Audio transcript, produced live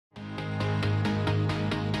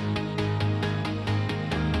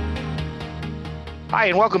Hi,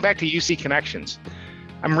 and welcome back to UC Connections.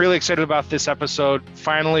 I'm really excited about this episode.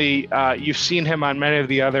 Finally, you've seen him on many of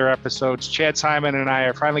the other episodes. Chad Simon and I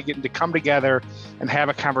are finally getting to come together and have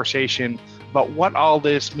a conversation about what all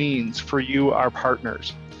this means for you, our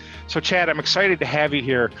partners. So Chad, I'm excited to have you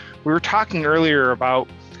here. We were talking earlier about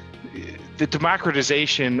the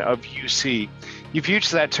democratization of UC. You've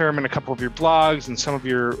used that term in a couple of your blogs and some of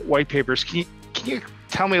your white papers. Can you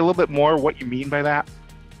tell me a little bit more what you mean by that?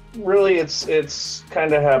 Really, it's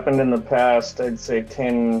kind of happened in the past, I'd say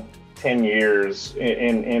 10 years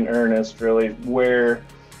in earnest, really, where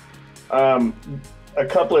a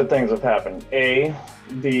couple of things have happened. A,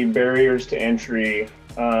 the barriers to entry,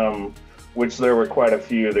 which there were quite a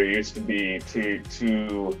few, there used to be,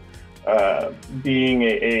 to being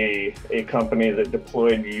a company that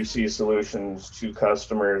deployed UC solutions to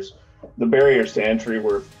customers. The barriers to entry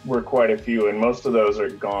were quite a few, and most of those are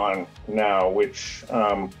gone now, which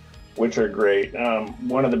are great.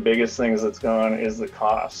 One of the biggest things that's gone is the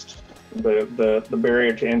cost. The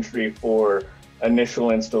barrier to entry for initial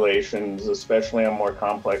installations, especially on more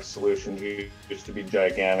complex solutions, used to be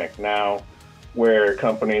gigantic. Now, where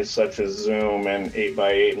companies such as Zoom and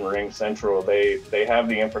 8x8 and Ring Central, they have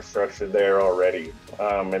the infrastructure there already.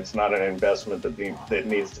 It's not an investment that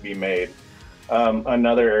needs to be made.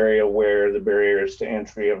 Another area where the barriers to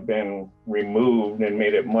entry have been removed and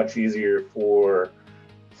made it much easier for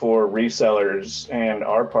resellers and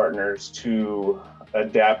our partners to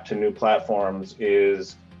adapt to new platforms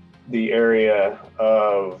is the area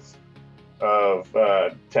of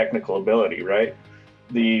technical ability, right?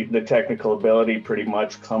 The technical ability pretty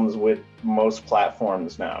much comes with most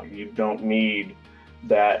platforms now. You don't need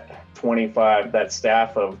that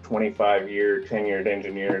staff of 25-year tenured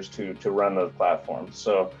engineers to run those platforms.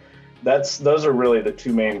 So those are really the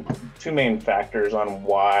two main factors on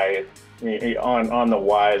why on the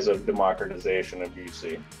whys of democratization of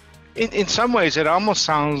UC. In some ways, it almost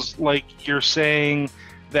sounds like you're saying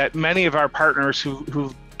that many of our partners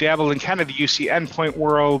who dabbled in kind of the UC endpoint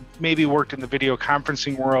world, maybe worked in the video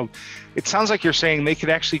conferencing world, it sounds like you're saying they could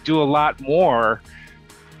actually do a lot more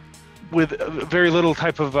with very little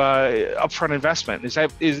type of upfront investment. Is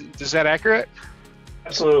that accurate?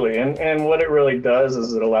 Absolutely, and what it really does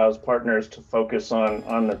is it allows partners to focus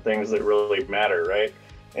on the things that really matter, right?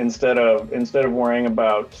 Instead of worrying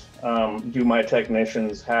about do my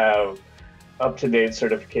technicians have up-to-date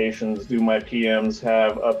certifications, do my PMs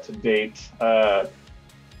have up-to-date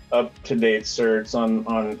certs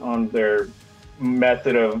on their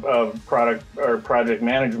method of product or project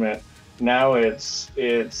management. Now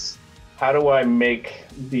it's how do I make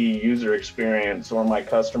the user experience or my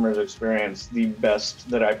customer's experience the best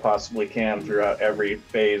that I possibly can throughout every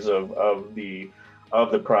phase of the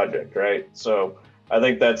project, right? So I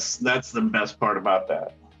think that's the best part about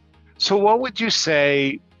that. So what would you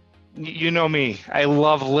say, you know me, I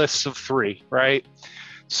love lists of 3, right?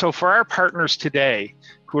 So for our partners today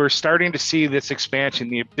who are starting to see this expansion,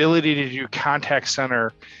 the ability to do contact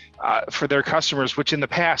center for their customers, which in the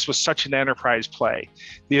past was such an enterprise play,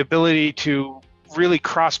 the ability to really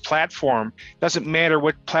cross-platform, doesn't matter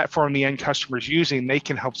what platform the end customer is using, they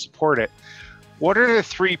can help support it. What are the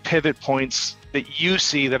 3 pivot points that you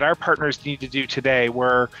see that our partners need to do today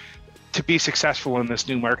to be successful in this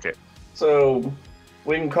new market? So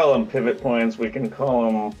we can call them pivot points, we can call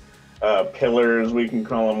them pillars, we can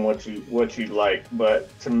call them what you'd like,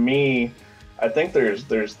 but to me, I think there's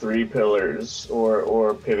 3 pillars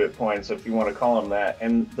or pivot points, if you want to call them that.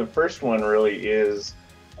 And the first one really is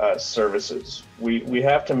services. We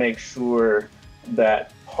have to make sure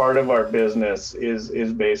that part of our business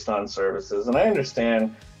is based on services. And I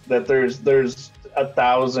understand that there's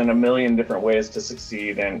 1,000, a million different ways to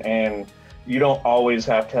succeed, and you don't always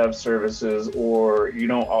have to have services, or you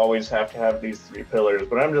don't always have to have these 3 pillars,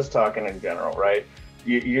 but I'm just talking in general, right?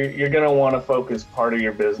 You're going to want to focus part of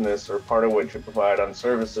your business or part of what you provide on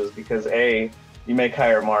services because A, you make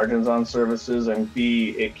higher margins on services, and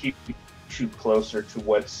B, it keeps you closer to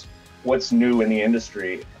what's new in the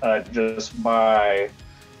industry just by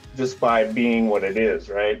being what it is,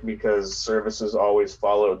 right? Because services always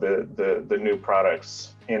follow the new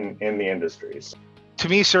products in the industries. To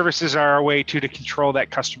me, services are a way to control that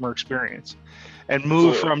customer experience and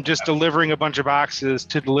move from just delivering a bunch of boxes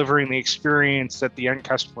to delivering the experience that the end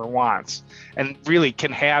customer wants and really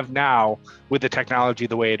can have now with the technology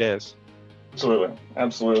the way it is.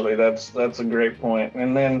 Absolutely. That's a great point.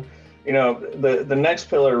 And then, the next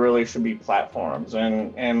pillar really should be platforms,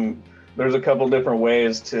 and there's a couple different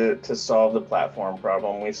ways to solve the platform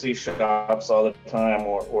problem. We see shops all the time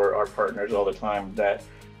or our partners all the time that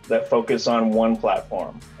focus on one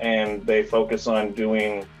platform, and they focus on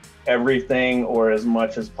doing everything or as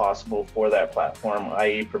much as possible for that platform,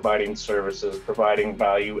 i.e. providing services, providing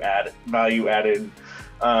value added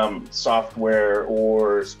software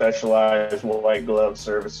or specialized white glove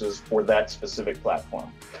services for that specific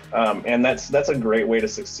platform. And that's a great way to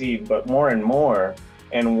succeed, but more and more,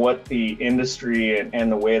 and what the industry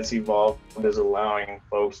and the way it's evolved is allowing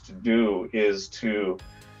folks to do is to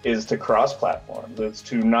cross platforms. It's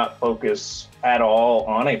to not focus at all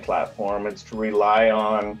on a platform. It's to rely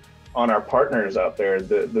on our partners out there,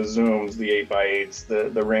 the Zooms, the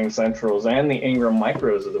 8x8s, the Ring Centrals, and the Ingram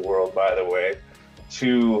Micros of the world, by the way,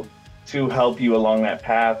 to help you along that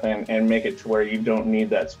path and make it to where you don't need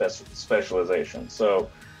that specialization. So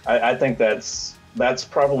I think that's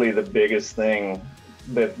probably the biggest thing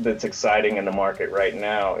that's exciting in the market right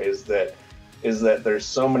now is that there's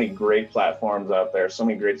so many great platforms out there, so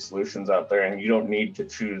many great solutions out there, and you don't need to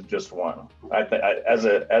choose just one. As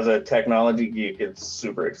a technology geek, it's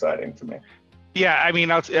super exciting to me. Yeah, I mean,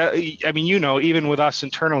 even with us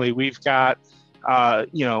internally, we've got,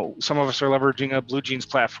 some of us are leveraging a Blue Jeans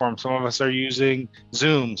platform, some of us are using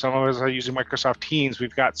Zoom, some of us are using Microsoft Teams.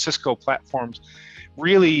 We've got Cisco platforms.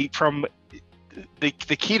 Really, from the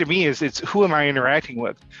key to me is it's who am I interacting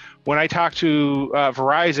with? When I talk to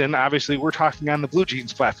Verizon, obviously we're talking on the Blue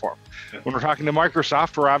Jeans platform. When we're talking to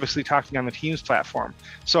Microsoft, we're obviously talking on the Teams platform.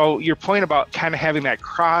 So your point about kind of having that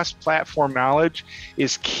cross-platform knowledge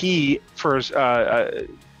is key for a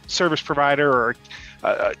service provider or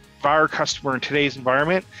a VAR customer in today's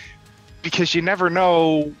environment, because you never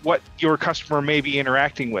know what your customer may be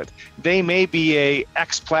interacting with. They may be a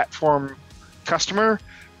X platform customer,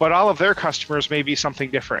 but all of their customers may be something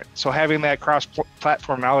different. So having that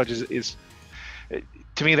cross-platform knowledge is,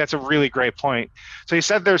 to me, that's a really great point. So you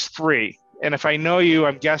said there's three, and if I know you,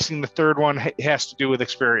 I'm guessing the third one has to do with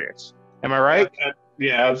experience. Am I right?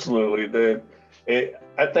 Yeah, absolutely.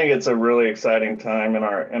 I think it's a really exciting time in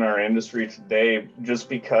our industry today, just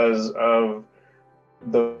because of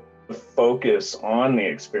the focus on the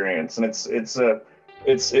experience, and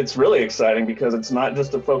it's really exciting because it's not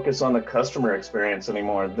just a focus on the customer experience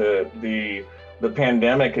anymore. The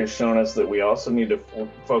pandemic has shown us that we also need to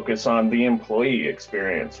focus on the employee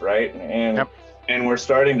experience, right? And we're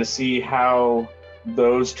starting to see how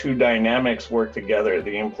those two dynamics work together.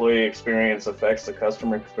 The employee experience affects the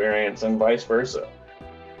customer experience and vice versa.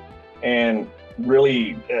 And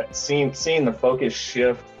really seeing the focus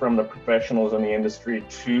shift from the professionals in the industry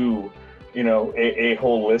to a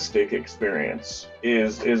holistic experience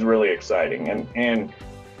is really exciting. And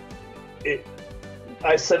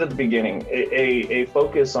I said at the beginning, a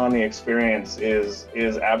focus on the experience is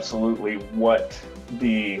absolutely what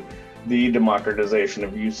the democratization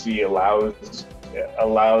of UC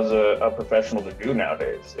allows a professional to do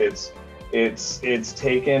nowadays. It's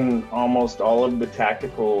taken almost all of the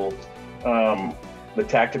tactical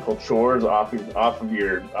chores off of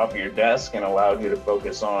your desk and allowed you to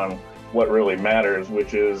focus on what really matters,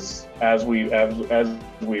 which is, as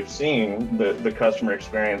we've seen, the customer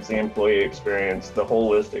experience, the employee experience, the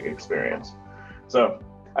holistic experience. So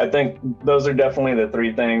I think those are definitely the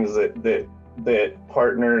three things that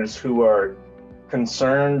partners who are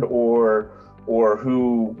concerned or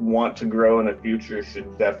who want to grow in the future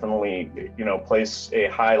should definitely place a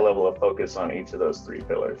high level of focus on each of those three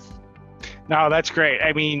pillars. No, that's great.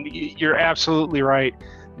 I mean, you're absolutely right.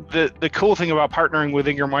 The cool thing about partnering with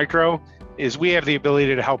Ingram Micro is we have the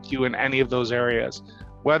ability to help you in any of those areas,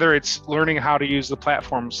 whether it's learning how to use the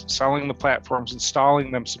platforms, selling the platforms,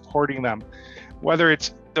 installing them, supporting them, whether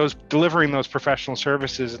it's delivering those professional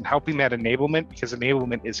services and helping that enablement, because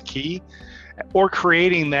enablement is key, or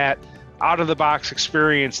creating that out-of-the-box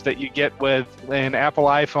experience that you get with an Apple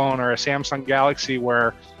iPhone or a Samsung Galaxy,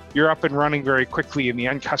 where you're up and running very quickly and the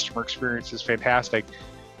end customer experience is fantastic.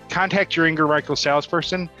 Contact your Ingram Micro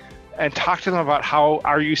salesperson and talk to them about how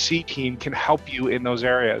our UC team can help you in those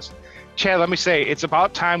areas. Chad, let me say, it's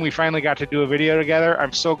about time we finally got to do a video together.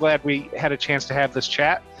 I'm so glad we had a chance to have this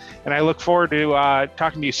chat, and I look forward to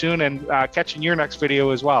talking to you soon and catching your next video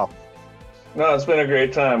as well. No, it's been a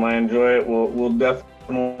great time. I enjoy it. We'll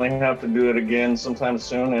definitely have to do it again sometime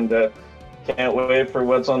soon, and can't wait for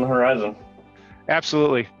what's on the horizon.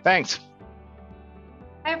 Absolutely. Thanks.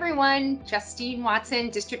 Hi, everyone. Justine Watson,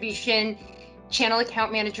 Distribution Channel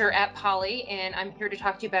Account Manager at Poly, and I'm here to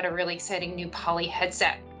talk to you about a really exciting new Poly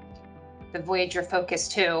headset, the Voyager Focus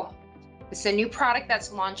 2. It's a new product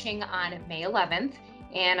that's launching on May 11th,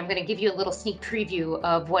 and I'm going to give you a little sneak preview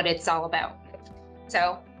of what it's all about.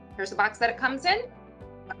 So here's the box that it comes in.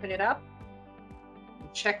 Open it up.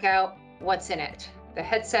 Check out what's in it. The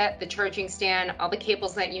headset, the charging stand, all the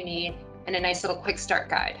cables that you need, and a nice little quick start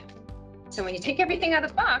guide. So when you take everything out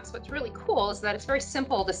of the box, what's really cool is that it's very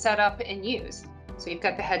simple to set up and use. So you've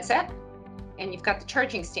got the headset and you've got the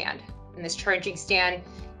charging stand. And this charging stand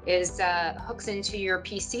is hooks into your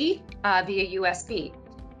PC via USB.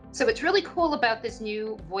 So what's really cool about this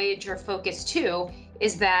new Voyager Focus 2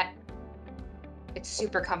 is that it's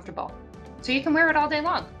super comfortable. So you can wear it all day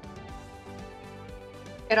long.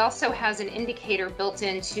 It also has an indicator built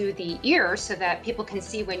into the ear so that people can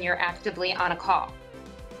see when you're actively on a call.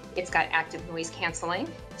 It's got active noise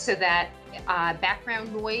canceling so that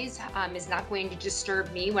background noise is not going to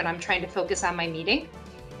disturb me when I'm trying to focus on my meeting.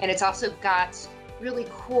 And it's also got really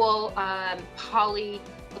cool poly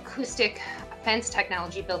acoustic fence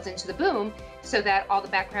technology built into the boom so that all the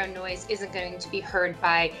background noise isn't going to be heard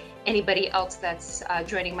by anybody else that's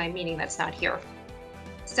joining my meeting that's not here.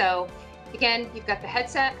 So again, you've got the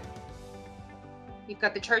headset, you've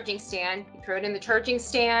got the charging stand, you throw it in the charging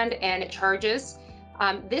stand and it charges.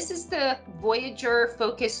 This is the Voyager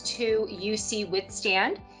Focus 2 UC with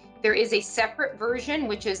stand. There is a separate version,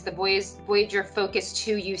 which is the Voyager Focus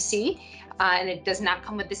 2 UC, and it does not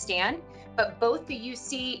come with the stand. But both the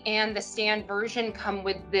UC and the stand version come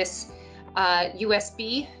with this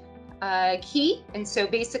USB key. And so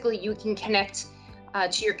basically you can connect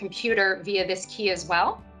to your computer via this key as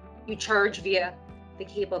well. You charge via the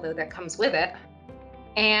cable though that comes with it.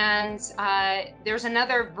 And there's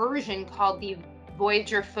another version called the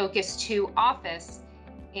Voyager Focus 2 Office.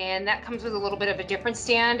 And that comes with a little bit of a different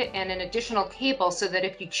stand and an additional cable so that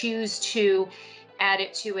if you choose to add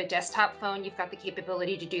it to a desktop phone, you've got the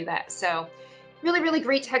capability to do that. So really, really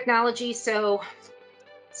great technology. So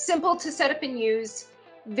simple to set up and use,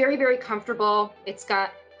 very, very comfortable. It's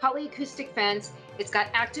got polyacoustic vents. It's got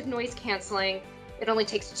active noise canceling. It only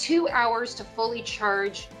takes 2 hours to fully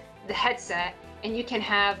charge the headset, and you can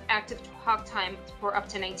have active talk time for up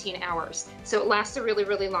to 19 hours. So it lasts a really,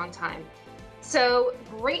 really long time. So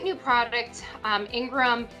great new product.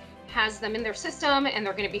 Ingram has them in their system and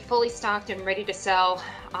they're going to be fully stocked and ready to sell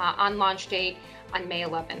on launch date on May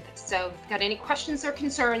 11th. So if you've got any questions or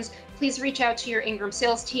concerns, please reach out to your Ingram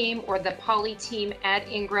sales team or the Poly team at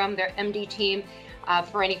Ingram, their MD team,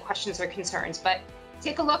 for any questions or concerns. But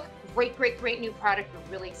take a look. Great, great, great new product.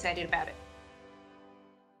 We're really excited about it.